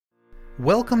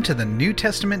Welcome to the New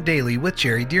Testament Daily with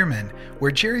Jerry Dearman,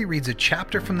 where Jerry reads a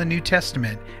chapter from the New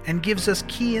Testament and gives us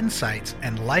key insights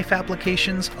and life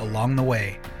applications along the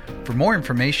way. For more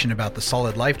information about the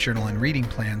Solid Life Journal and reading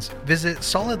plans, visit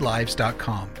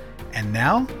solidlives.com. And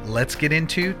now, let's get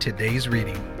into today's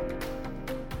reading.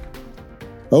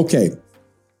 Okay,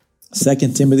 2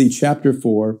 Timothy chapter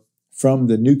 4, from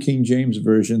the New King James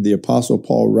Version, the Apostle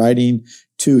Paul writing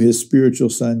to his spiritual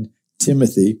son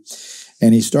Timothy.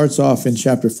 And he starts off in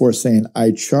chapter 4 saying, I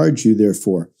charge you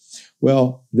therefore.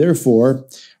 Well, therefore,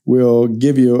 we'll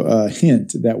give you a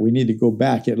hint that we need to go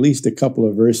back at least a couple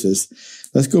of verses.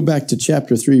 Let's go back to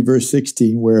chapter 3, verse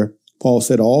 16, where Paul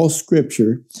said, all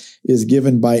scripture is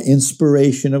given by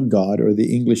inspiration of God, or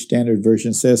the English Standard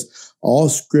Version says, all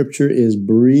scripture is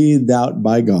breathed out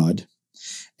by God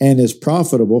and is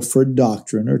profitable for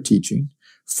doctrine or teaching,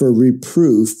 for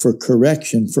reproof, for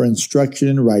correction, for instruction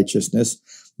in righteousness,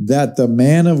 that the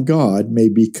man of God may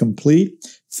be complete,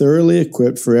 thoroughly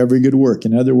equipped for every good work.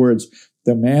 In other words,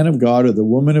 the man of God or the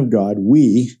woman of God,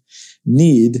 we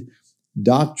need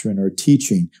doctrine or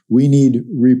teaching. We need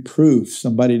reproof,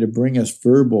 somebody to bring us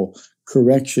verbal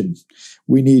correction.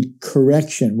 We need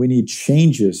correction. We need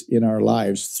changes in our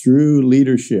lives through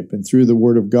leadership and through the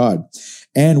Word of God.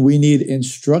 And we need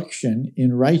instruction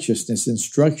in righteousness,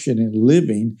 instruction in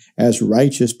living as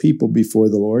righteous people before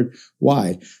the Lord.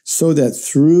 Why? So that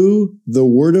through the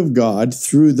Word of God,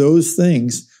 through those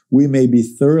things, we may be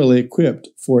thoroughly equipped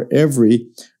for every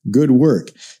good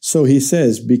work. So he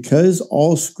says, because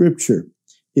all Scripture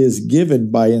is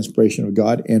given by inspiration of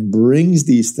God and brings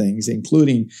these things,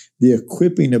 including the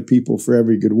equipping of people for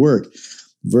every good work.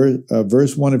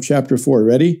 Verse 1 of chapter 4,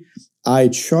 ready? I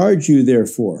charge you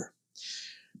therefore,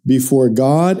 before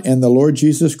God and the Lord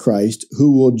Jesus Christ,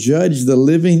 who will judge the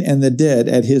living and the dead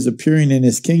at his appearing in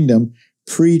his kingdom,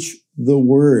 preach the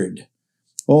word.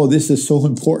 Oh, this is so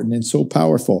important and so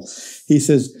powerful. He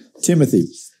says, Timothy,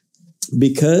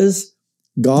 because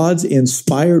God's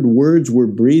inspired words were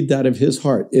breathed out of his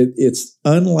heart. It's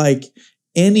unlike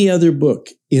any other book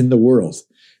in the world.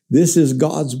 This is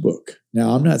God's book.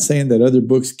 Now, I'm not saying that other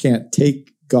books can't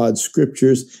take God's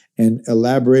scriptures and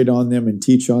elaborate on them and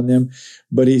teach on them,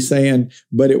 but he's saying,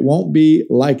 but it won't be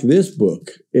like this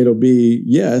book. It'll be,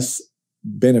 yes,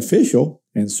 beneficial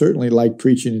and certainly like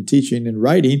preaching and teaching and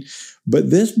writing, but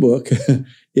this book,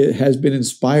 it has been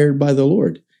inspired by the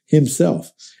Lord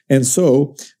himself. And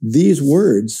so these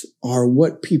words are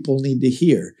what people need to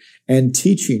hear and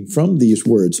teaching from these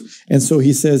words. And so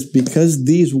he says, because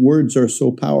these words are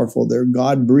so powerful, they're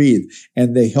God-breathed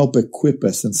and they help equip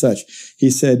us and such. He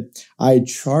said, I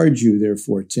charge you,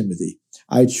 therefore, Timothy,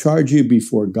 I charge you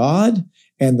before God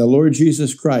and the Lord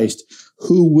Jesus Christ,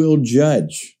 who will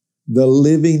judge the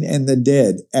living and the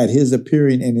dead at his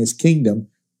appearing in his kingdom.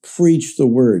 Preach the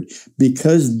word,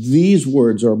 because these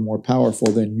words are more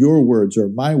powerful than your words or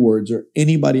my words or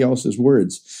anybody else's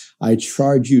words. I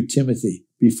charge you, Timothy,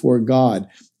 before God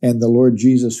and the Lord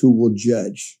Jesus, who will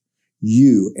judge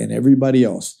you and everybody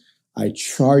else. I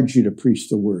charge you to preach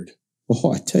the word.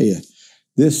 Oh, I tell you,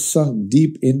 this sunk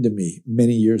deep into me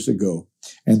many years ago,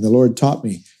 and the Lord taught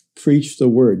me, preach the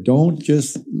word. Don't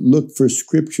just look for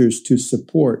scriptures to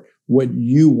support what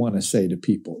you want to say to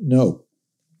people. No.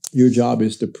 Your job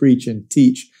is to preach and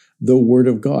teach the Word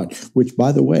of God, which,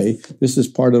 by the way, this is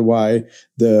part of why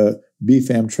the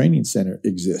BFAM Training Center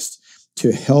exists,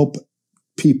 to help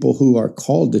people who are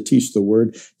called to teach the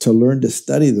Word to learn to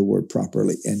study the Word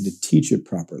properly and to teach it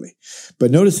properly.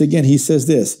 But notice again, he says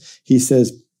this. He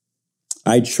says,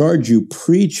 I charge you,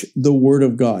 preach the Word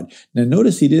of God. Now,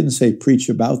 notice he didn't say preach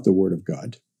about the Word of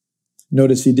God.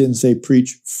 Notice he didn't say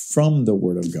preach from the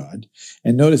Word of God.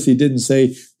 And notice he didn't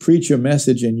say preach a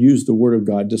message and use the Word of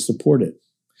God to support it.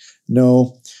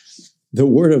 No, the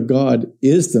Word of God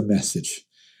is the message.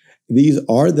 These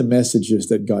are the messages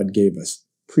that God gave us.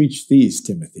 Preach these,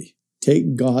 Timothy.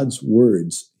 Take God's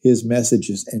words, his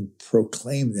messages, and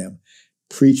proclaim them.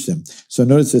 Preach them. So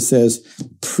notice it says,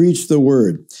 preach the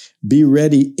word. Be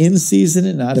ready in season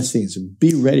and out of season.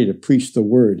 Be ready to preach the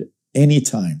word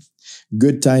anytime.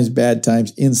 Good times, bad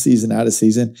times, in season, out of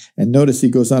season. And notice he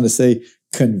goes on to say,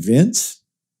 convince.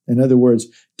 In other words,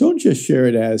 don't just share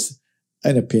it as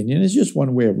an opinion. It's just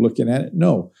one way of looking at it.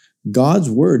 No, God's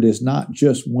word is not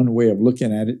just one way of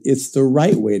looking at it. It's the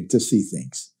right way to see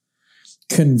things.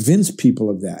 Convince people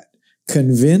of that.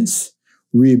 Convince,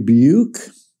 rebuke,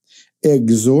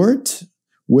 exhort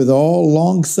with all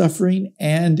long suffering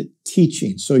and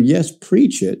teaching. So yes,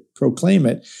 preach it, proclaim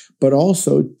it, but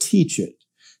also teach it.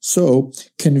 So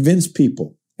convince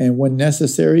people, and when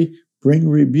necessary, bring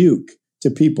rebuke to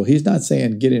people. He's not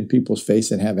saying get in people's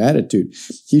face and have attitude.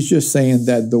 He's just saying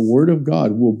that the word of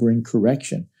God will bring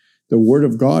correction. The word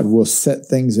of God will set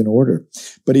things in order.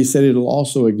 But he said it'll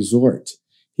also exhort.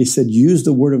 He said, use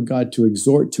the word of God to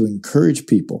exhort, to encourage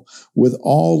people with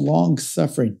all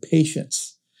long-suffering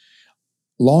patience,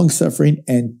 long-suffering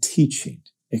and teaching.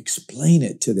 Explain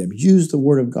it to them. Use the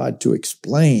word of God to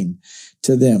explain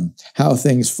to them how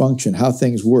things function, how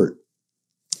things work.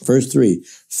 Verse 3,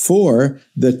 for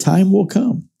the time will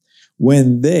come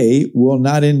when they will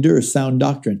not endure sound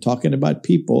doctrine. Talking about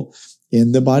people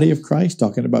in the body of Christ,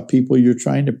 talking about people you're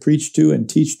trying to preach to and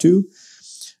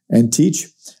teach.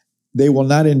 They will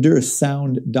not endure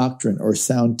sound doctrine or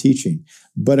sound teaching,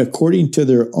 but according to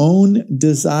their own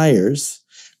desires,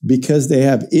 because they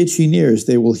have itching ears,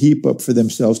 they will heap up for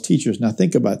themselves teachers. Now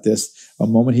think about this a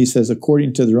moment. He says,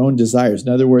 according to their own desires.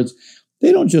 In other words,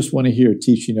 they don't just want to hear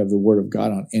teaching of the word of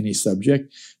God on any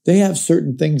subject. They have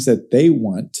certain things that they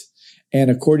want. And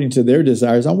according to their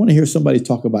desires, I want to hear somebody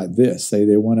talk about this. Say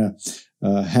they want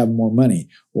to have more money,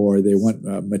 or they want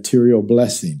material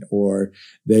blessing, or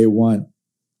they want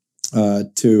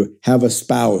to have a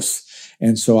spouse.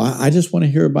 And so I just want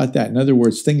to hear about that. In other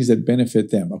words, things that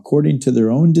benefit them according to their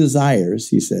own desires,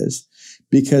 he says,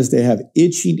 because they have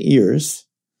itching ears,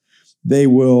 they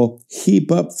will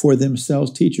heap up for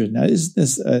themselves teachers. Now, isn't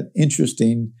this an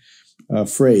interesting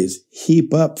phrase?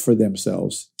 Heap up for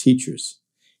themselves teachers.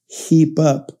 Heap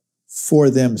up for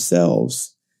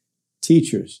themselves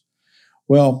teachers.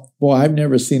 Well, boy, I've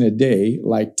never seen a day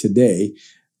like today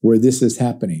where this is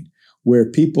happening,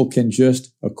 where people can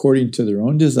just, according to their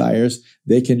own desires,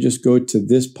 they can just go to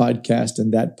this podcast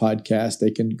and that podcast.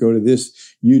 They can go to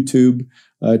this YouTube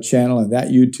channel and that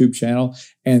YouTube channel,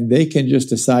 and they can just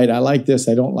decide, I like this,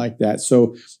 I don't like that.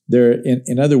 So they're,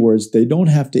 in other words, they don't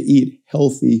have to eat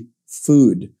healthy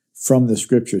food from the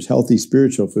scriptures, healthy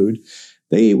spiritual food.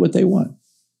 They eat what they want.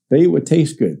 They eat what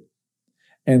tastes good.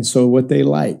 And so what they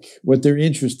like, what they're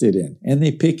interested in, and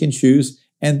they pick and choose,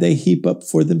 and they heap up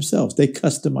for themselves. They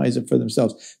customize it for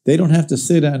themselves. They don't have to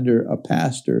sit under a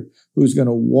pastor who's going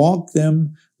to walk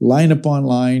them line upon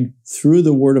line through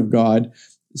the word of God,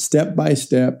 step by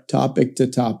step, topic to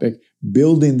topic,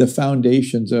 building the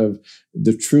foundations of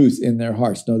the truth in their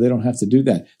hearts. No, they don't have to do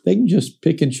that. They can just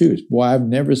pick and choose. Boy, I've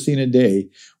never seen a day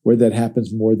where that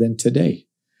happens more than today.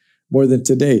 More than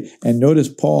today. And notice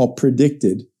Paul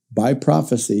predicted by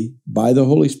prophecy, by the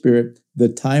Holy Spirit, the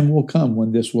time will come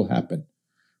when this will happen.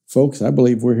 Folks, I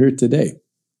believe we're here today.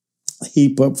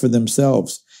 Heap up for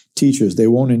themselves teachers. They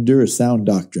won't endure sound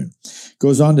doctrine.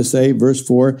 Goes on to say, verse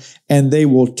 4, and they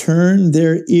will turn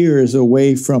their ears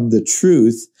away from the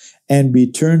truth and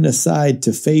be turned aside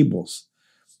to fables.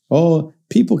 Oh,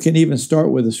 people can even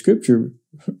start with a scripture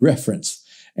reference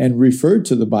and refer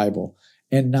to the Bible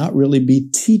and not really be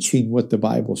teaching what the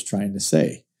Bible's trying to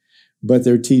say. But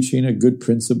they're teaching a good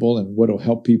principle and what will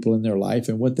help people in their life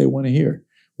and what they want to hear.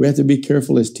 We have to be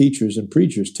careful as teachers and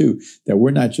preachers too, that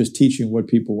we're not just teaching what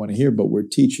people want to hear, but we're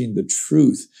teaching the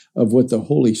truth of what the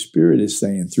Holy Spirit is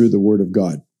saying through the Word of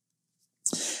God.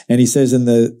 And he says in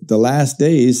the last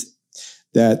days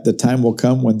that the time will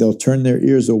come when they'll turn their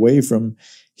ears away from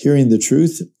hearing the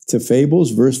truth to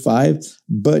fables. Verse 5,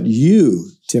 but you,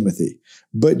 Timothy,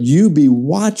 but you be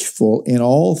watchful in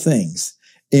all things,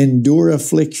 endure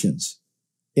afflictions,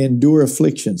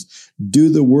 do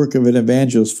the work of an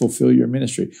evangelist, fulfill your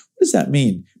ministry. What does that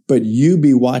mean? But you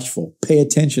be watchful. Pay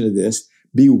attention to this.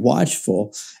 Be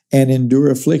watchful and endure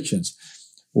afflictions.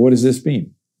 What does this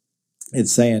mean?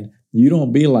 It's saying you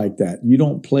don't be like that. You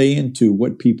don't play into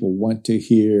what people want to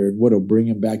hear and what will bring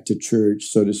them back to church,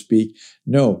 so to speak.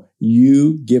 No,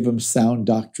 you give them sound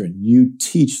doctrine. You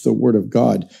teach the word of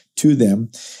God to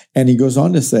them. And he goes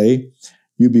on to say,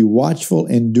 you be watchful,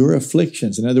 endure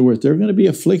afflictions. In other words, there are going to be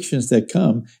afflictions that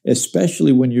come,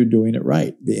 especially when you're doing it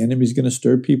right. The enemy's going to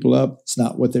stir people up. It's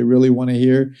not what they really want to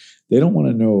hear. They don't want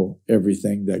to know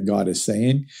everything that God is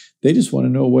saying. They just want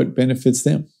to know what benefits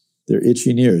them, their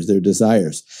itching ears, their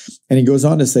desires. And he goes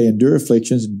on to say, endure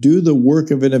afflictions, do the work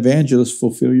of an evangelist,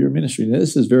 fulfill your ministry. Now,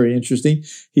 this is very interesting.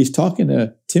 He's talking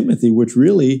to Timothy, which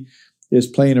really is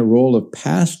playing a role of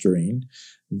pastoring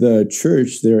the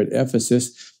church there at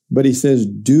Ephesus. But he says,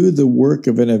 do the work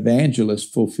of an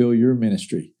evangelist, fulfill your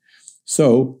ministry.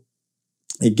 So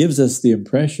it gives us the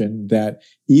impression that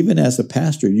even as a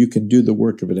pastor, you can do the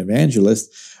work of an evangelist,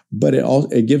 but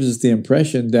it gives us the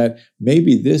impression that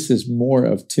maybe this is more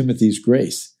of Timothy's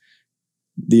grace,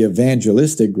 the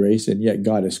evangelistic grace, and yet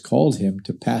God has called him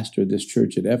to pastor this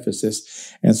church at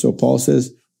Ephesus. And so Paul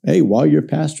says, hey, while you're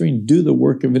pastoring, do the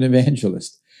work of an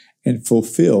evangelist and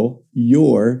fulfill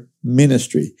your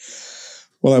ministry.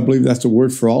 Well, I believe that's a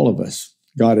word for all of us.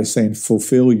 God is saying,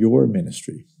 fulfill your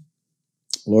ministry.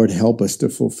 Lord, help us to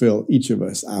fulfill, each of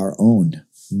us, our own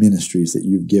ministries that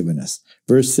you've given us.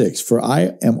 Verse 6, for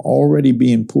I am already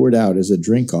being poured out as a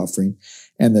drink offering,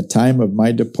 and the time of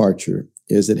my departure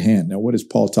is at hand. Now, what is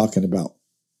Paul talking about?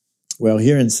 Well,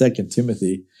 here in 2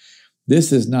 Timothy,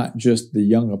 this is not just the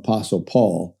young apostle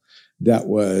Paul that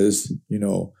was,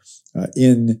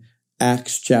 in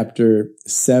Acts chapter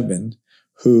 7,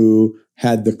 who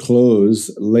had the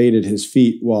clothes laid at his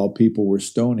feet while people were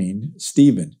stoning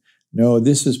Stephen. No,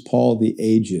 this is Paul the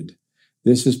aged.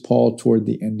 This is Paul toward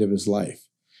the end of his life.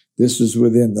 This was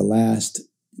within the last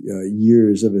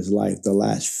years of his life, the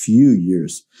last few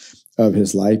years of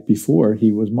his life before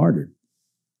he was martyred.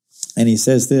 And he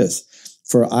says this,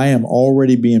 for I am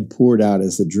already being poured out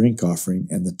as a drink offering,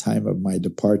 and the time of my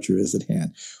departure is at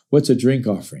hand. What's a drink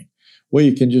offering? Well,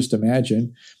 you can just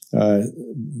imagine,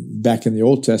 back in the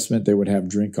Old Testament, they would have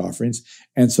drink offerings.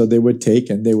 And so they would take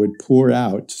and they would pour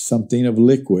out something of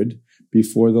liquid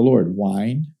before the Lord,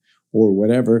 wine or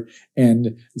whatever.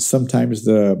 And sometimes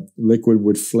the liquid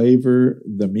would flavor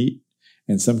the meat,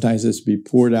 and sometimes it's be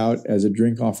poured out as a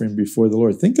drink offering before the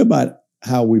Lord. Think about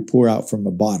how we pour out from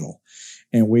a bottle.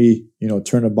 And we,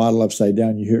 turn a bottle upside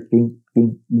down. You hear glunk,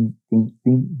 glunk, glunk, glunk,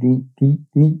 glunk, glunk, glunk,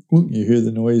 glunk, glunk. You hear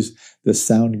the noise, the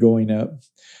sound going up.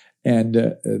 And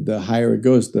the higher it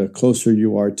goes, the closer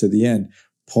you are to the end.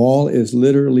 Paul is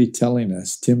literally telling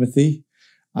us, Timothy,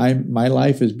 my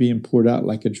life is being poured out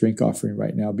like a drink offering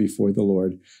right now before the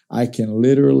Lord. I can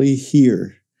literally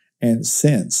hear and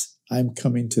sense I'm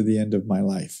coming to the end of my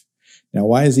life. Now,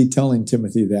 why is he telling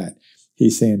Timothy that?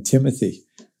 He's saying, Timothy,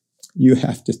 you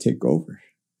have to take over.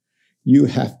 You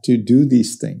have to do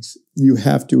these things. You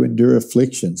have to endure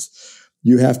afflictions.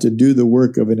 You have to do the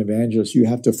work of an evangelist. You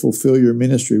have to fulfill your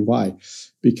ministry. Why?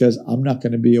 Because I'm not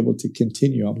going to be able to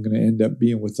continue. I'm going to end up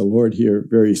being with the Lord here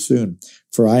very soon.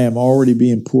 For I am already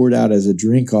being poured out as a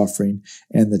drink offering,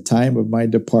 and the time of my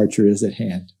departure is at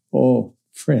hand. Oh,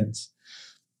 friends,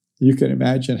 you can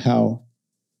imagine how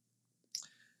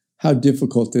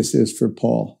difficult this is for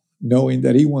Paul, knowing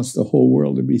that he wants the whole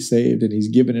world to be saved, and he's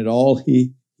given it all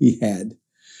he had.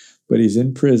 But he's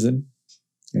in prison,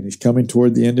 and he's coming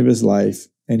toward the end of his life,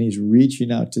 and he's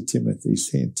reaching out to Timothy,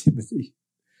 saying, Timothy,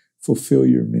 fulfill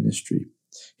your ministry.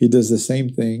 He does the same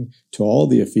thing to all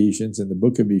the Ephesians in the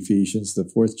book of Ephesians, the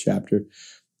 4th chapter,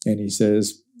 and he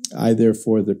says, I,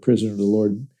 therefore, the prisoner of the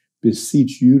Lord,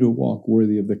 beseech you to walk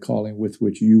worthy of the calling with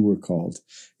which you were called.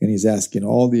 And he's asking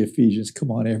all the Ephesians,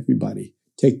 come on, everybody,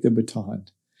 take the baton.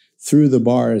 Through the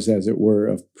bars, as it were,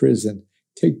 of prison,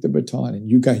 take the baton and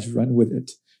you guys run with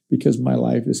it, because my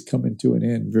life is coming to an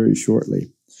end very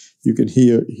shortly. You can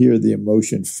hear the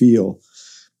emotion, feel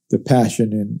the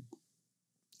passion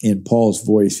in Paul's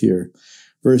voice here.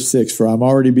 Verse 6, for I'm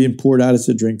already being poured out as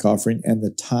a drink offering, and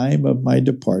the time of my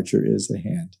departure is at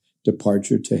hand,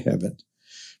 departure to heaven.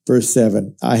 Verse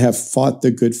 7, I have fought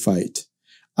the good fight.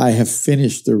 I have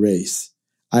finished the race.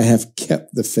 I have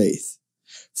kept the faith.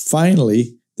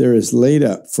 Finally, there is laid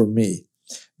up for me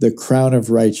the crown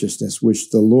of righteousness, which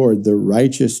the Lord, the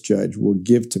righteous judge, will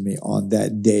give to me on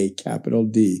that day, capital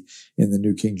D in the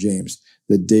New King James,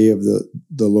 the day of the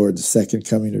Lord, the second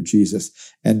coming of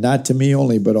Jesus. And not to me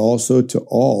only, but also to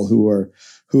all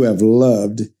who have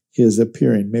loved his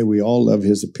appearing. May we all love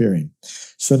his appearing.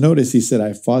 So notice he said,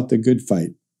 I fought the good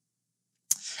fight.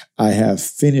 I have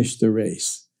finished the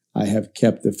race. I have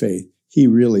kept the faith. He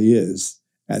really is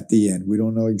at the end. We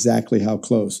don't know exactly how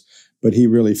close, but he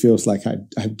really feels like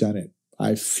I've done it.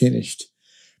 I've finished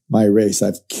my race.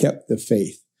 I've kept the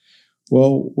faith.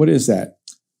 Well, what is that?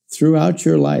 Throughout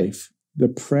your life, the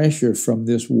pressure from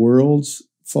this world's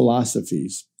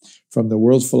philosophies,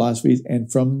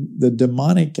 and from the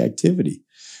demonic activity,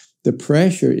 the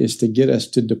pressure is to get us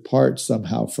to depart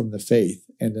somehow from the faith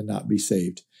and to not be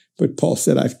saved. But Paul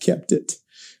said, I've kept it.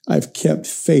 I've kept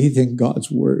faith in God's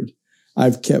word.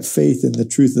 I've kept faith in the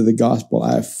truth of the gospel.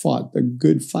 I have fought the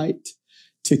good fight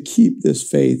to keep this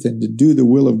faith and to do the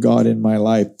will of God in my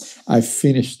life. I've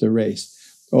finished the race.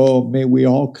 Oh, may we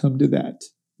all come to that.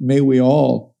 May we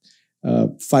all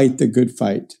fight the good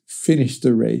fight, finish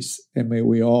the race, and may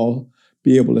we all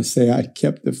be able to say, I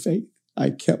kept the faith. I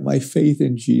kept my faith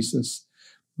in Jesus,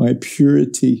 my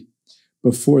purity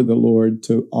before the Lord,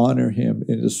 to honor him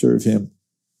and to serve him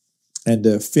and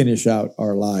to finish out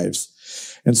our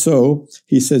lives. And so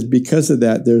he says, because of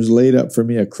that, there's laid up for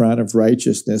me a crown of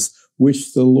righteousness,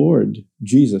 which the Lord,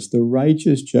 Jesus, the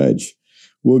righteous judge,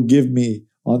 will give me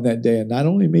on that day. And not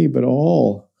only me, but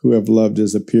all who have loved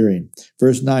is appearing.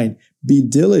 Verse 9, be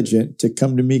diligent to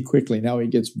come to me quickly. Now he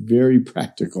gets very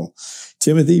practical.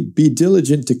 Timothy, be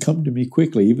diligent to come to me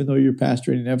quickly. Even though you're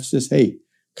pastoring in Ephesus, hey,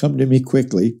 come to me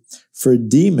quickly. For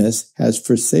Demas has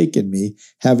forsaken me,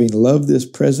 having loved this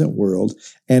present world,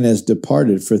 and has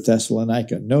departed for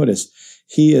Thessalonica. Notice,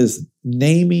 he is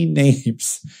naming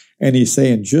names, and he's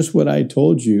saying just what I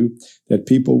told you, that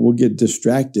people will get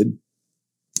distracted.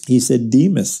 He said,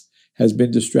 Demas has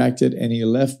been distracted, and he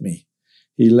left me.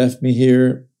 He left me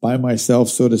here by myself,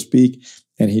 so to speak,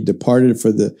 and he departed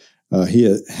for he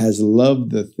has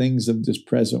loved the things of this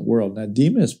present world. Now,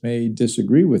 Demas may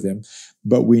disagree with him,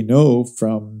 but we know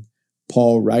from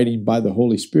Paul writing by the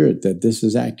Holy Spirit that this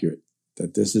is accurate,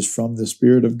 that this is from the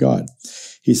Spirit of God.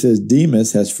 He says,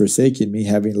 Demas has forsaken me,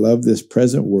 having loved this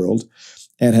present world,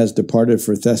 and has departed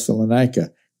for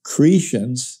Thessalonica.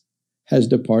 Crescens has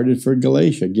departed for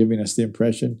Galatia, giving us the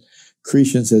impression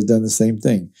Crescens has done the same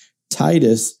thing.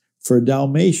 Titus for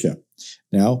Dalmatia.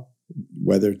 Now,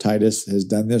 whether Titus has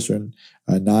done this or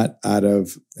not out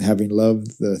of having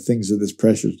loved the things of this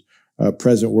precious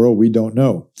present world, we don't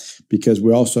know. Because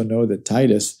we also know that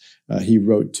Titus, he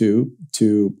wrote to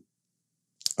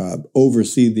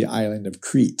oversee the island of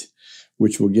Crete,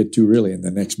 which we'll get to really in the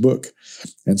next book.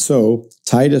 And so,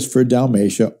 Titus for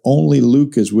Dalmatia, only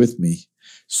Luke is with me.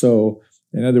 So,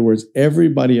 in other words,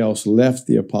 everybody else left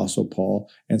the Apostle Paul.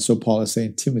 And so Paul is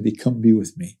saying, Timothy, come be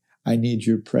with me. I need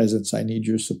your presence. I need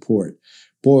your support.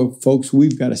 Boy, folks,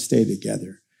 we've got to stay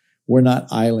together. We're not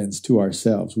islands to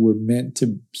ourselves. We're meant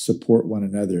to support one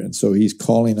another. And so he's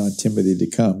calling on Timothy to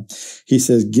come. He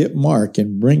says, get Mark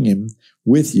and bring him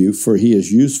with you, for he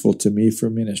is useful to me for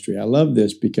ministry. I love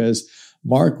this because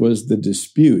Mark was the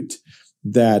dispute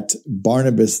that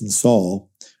Barnabas and Saul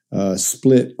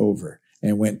split over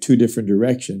and went two different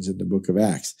directions in the book of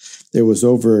Acts. It was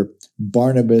over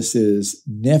Barnabas's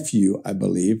nephew, I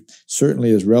believe,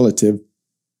 certainly his relative,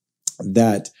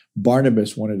 that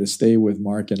Barnabas wanted to stay with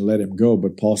Mark and let him go.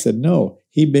 But Paul said, no,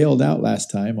 he bailed out last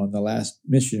time on the last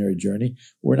missionary journey.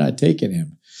 We're not taking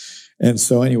him. And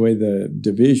so anyway,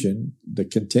 the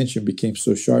contention became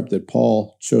so sharp that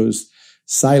Paul chose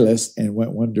Silas and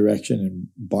went one direction, and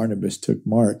Barnabas took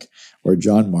Mark, or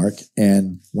John Mark,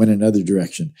 and went another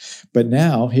direction. But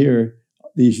now here,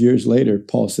 these years later,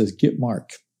 Paul says, get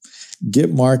Mark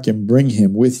and bring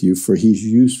him with you, for he's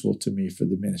useful to me for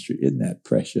the ministry. Isn't that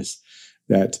precious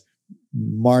that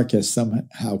Mark has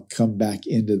somehow come back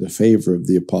into the favor of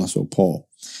the Apostle Paul?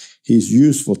 He's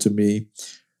useful to me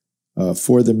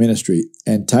for the ministry.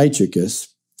 And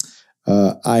Tychicus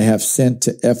I have sent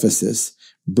to Ephesus.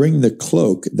 Bring the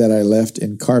cloak that I left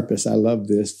in Carpus. I love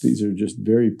this. These are just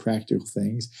very practical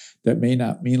things that may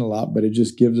not mean a lot, but it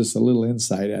just gives us a little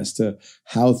insight as to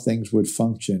how things would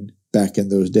function back in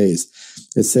those days.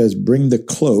 It says, bring the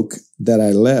cloak that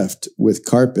I left with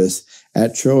Carpus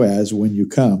at Troas when you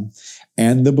come,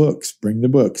 and the books. Bring the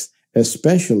books,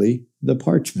 especially the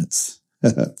parchments.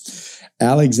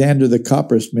 Alexander the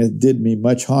coppersmith did me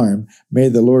much harm. May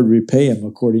the Lord repay him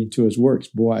according to his works.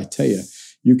 Boy, I tell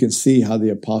you can see how the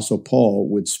Apostle Paul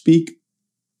would speak,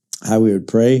 how he would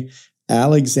pray.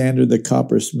 Alexander the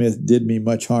coppersmith did me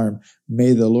much harm.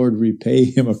 May the Lord repay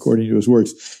him according to his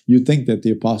works. You'd think that the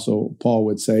Apostle Paul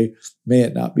would say, may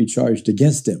it not be charged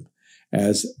against him,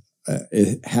 as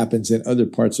it happens in other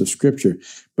parts of Scripture.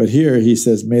 But here he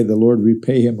says, may the Lord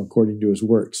repay him according to his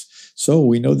works. So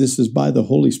we know this is by the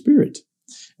Holy Spirit.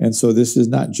 And so this is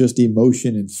not just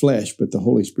emotion and flesh, but the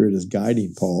Holy Spirit is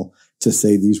guiding Paul to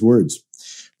say these words.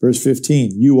 Verse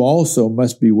 15, you also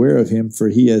must beware of him, for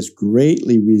he has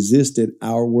greatly resisted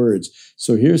our words.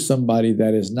 So here's somebody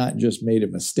that has not just made a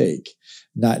mistake,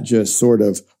 not just sort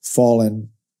of fallen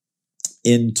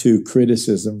into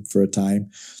criticism for a time,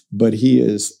 but he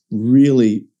is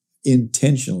really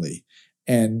intentionally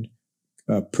and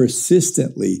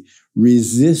persistently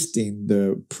resisting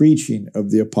the preaching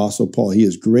of the Apostle Paul. He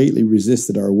has greatly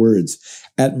resisted our words.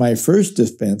 At my first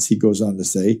defense, he goes on to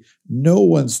say, no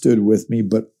one stood with me,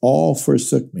 but all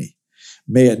forsook me.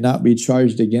 May it not be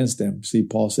charged against them. See,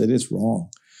 Paul said, it's wrong.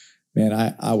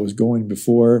 Man, I was going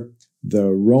before the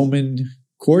Roman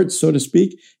court, so to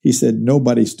speak. He said,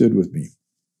 nobody stood with me.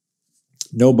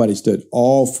 Nobody stood.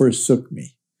 All forsook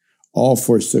me. All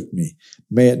forsook me.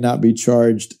 May it not be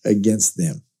charged against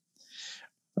them.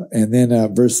 And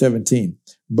then verse 17,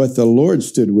 but the Lord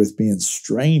stood with me and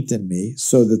strengthened me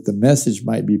so that the message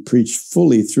might be preached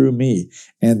fully through me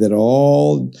and that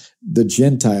all the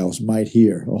Gentiles might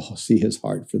hear. Oh, see his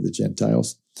heart for the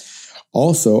Gentiles.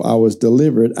 Also, I was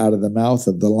delivered out of the mouth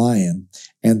of the lion,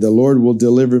 and the Lord will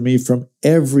deliver me from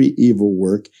every evil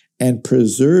work and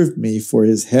preserve me for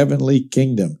his heavenly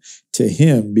kingdom. To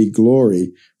him be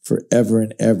glory forever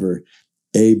and ever.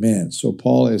 Amen. So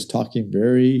Paul is talking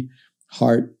very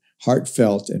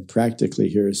heartfelt and practically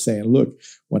here, is saying, look,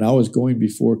 when I was going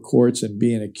before courts and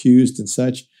being accused and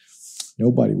such,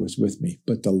 nobody was with me,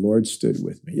 but the Lord stood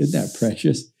with me. Isn't that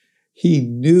precious? He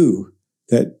knew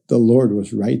that the Lord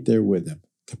was right there with him.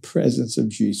 The presence of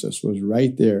Jesus was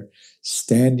right there,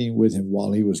 standing with him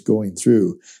while he was going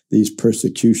through these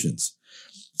persecutions.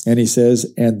 And he says,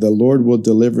 and the Lord will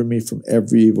deliver me from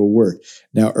every evil work.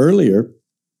 Now, earlier,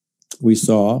 we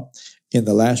saw in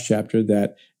the last chapter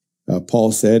that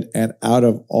Paul said, and out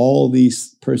of all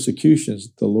these persecutions,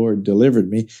 the Lord delivered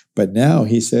me. But now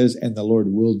he says, and the Lord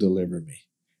will deliver me.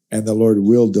 And the Lord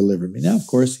will deliver me. Now, of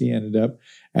course, he ended up,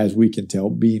 as we can tell,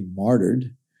 being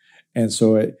martyred. And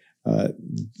so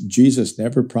Jesus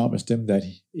never promised him that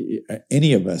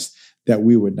any of us, that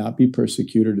we would not be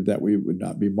persecuted or that we would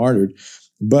not be martyred.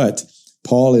 But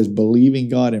Paul is believing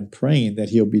God and praying that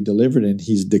he'll be delivered, and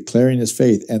he's declaring his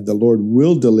faith, and the Lord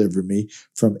will deliver me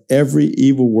from every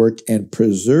evil work and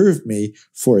preserve me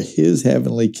for his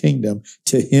heavenly kingdom.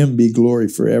 To him be glory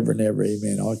forever and ever.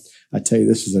 Amen. I tell you,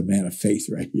 this is a man of faith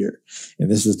right here, and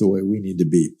this is the way we need to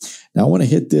be. Now, I want to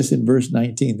hit this in verse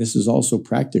 19. This is also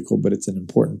practical, but it's an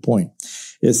important point.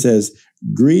 It says,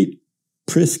 greet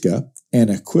Prisca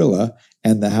and Aquila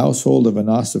and the household of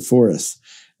Onesiphorus.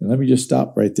 And let me just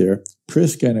stop right there.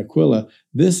 Prisca and Aquila,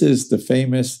 this is the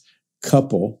famous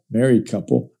couple, married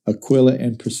couple, Aquila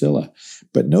and Priscilla.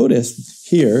 But notice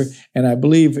here, and I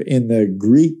believe in the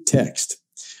Greek text,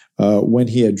 when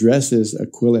he addresses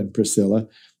Aquila and Priscilla,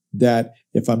 that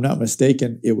if I'm not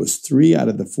mistaken, it was 3 out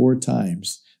of the 4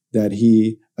 times that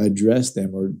he addressed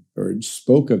them or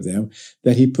spoke of them,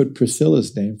 that he put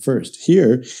Priscilla's name first.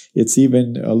 Here, it's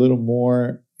even a little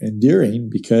more endearing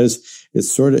because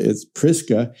it's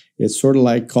Prisca. It's sort of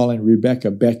like calling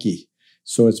Rebecca Becky.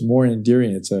 So it's more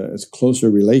endearing. It's a closer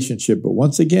relationship. But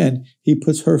once again, he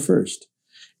puts her first.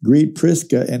 Greet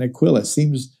Prisca and Aquila.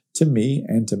 Seems to me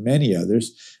and to many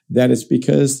others that it's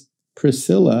because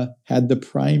Priscilla had the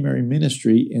primary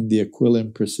ministry in the Aquila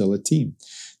and Priscilla team,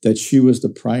 that she was the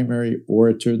primary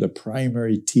orator, the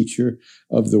primary teacher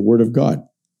of the Word of God.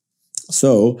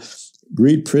 So,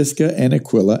 greet Prisca and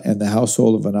Aquila and the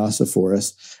household of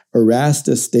Onesiphorus.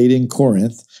 Erastus stayed in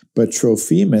Corinth, but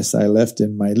Trophimus I left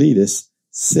in Miletus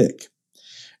sick.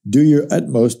 Do your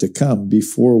utmost to come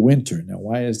before winter. Now,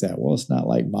 why is that? Well, it's not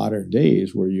like modern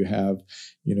days where you have,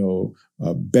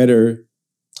 better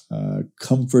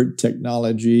comfort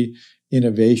technology,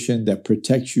 innovation that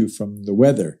protects you from the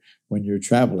weather when you're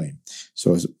traveling.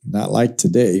 So it's not like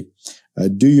today.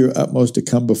 Do your utmost to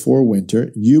come before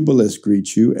winter. Eubulus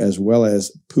greets you, as well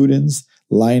as Pudens,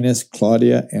 Linus,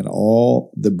 Claudia, and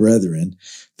all the brethren.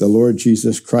 The Lord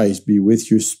Jesus Christ be with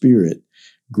your spirit.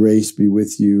 Grace be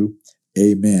with you.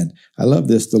 Amen. I love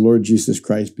this. The Lord Jesus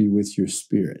Christ be with your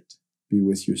spirit. Be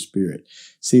with your spirit.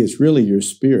 See, it's really your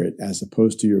spirit as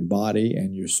opposed to your body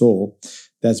and your soul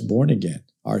that's born again.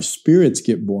 Our spirits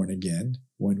get born again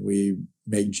when we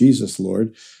make Jesus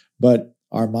Lord, but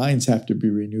our minds have to be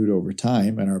renewed over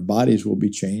time, and our bodies will be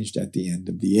changed at the end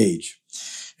of the age.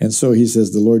 And so he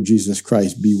says, the Lord Jesus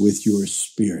Christ be with your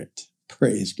spirit.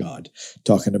 Praise God.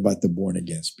 Talking about the born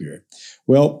again spirit.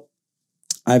 Well,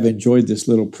 I've enjoyed this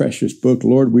little precious book.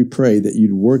 Lord, we pray that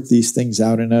you'd work these things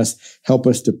out in us. Help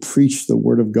us to preach the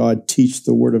Word of God, teach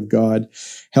the Word of God.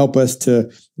 Help us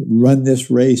to run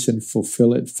this race and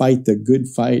fulfill it. Fight the good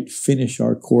fight. Finish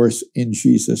our course in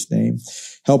Jesus' name.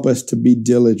 Help us to be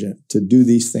diligent to do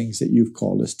these things that you've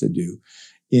called us to do.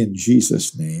 In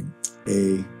Jesus' name,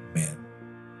 amen.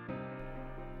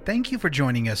 Thank you for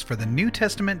joining us for the New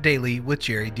Testament Daily with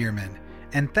Jerry Dirmann.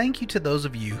 And thank you to those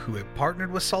of you who have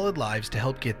partnered with Solid Lives to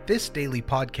help get this daily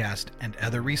podcast and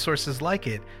other resources like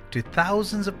it to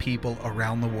thousands of people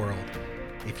around the world.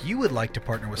 If you would like to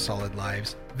partner with Solid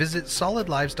Lives, visit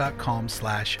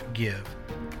solidlives.com/give.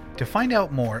 To find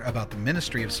out more about the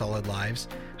ministry of Solid Lives,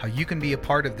 how you can be a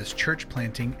part of this church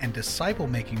planting and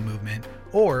disciple-making movement,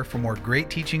 or for more great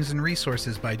teachings and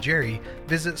resources by Jerry,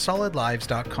 visit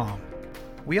solidlives.com.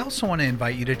 We also want to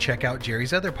invite you to check out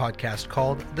Jerry's other podcast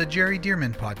called The Jerry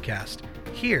Dirmann Podcast.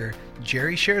 Here,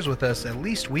 Jerry shares with us at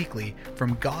least weekly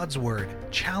from God's Word,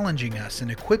 challenging us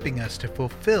and equipping us to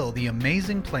fulfill the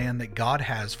amazing plan that God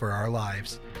has for our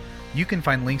lives. You can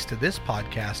find links to this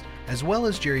podcast as well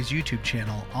as Jerry's YouTube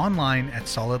channel online at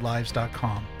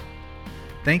solidlives.com.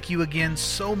 Thank you again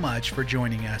so much for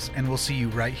joining us, and we'll see you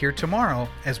right here tomorrow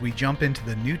as we jump into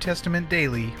the New Testament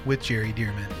Daily with Jerry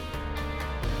Dirmann.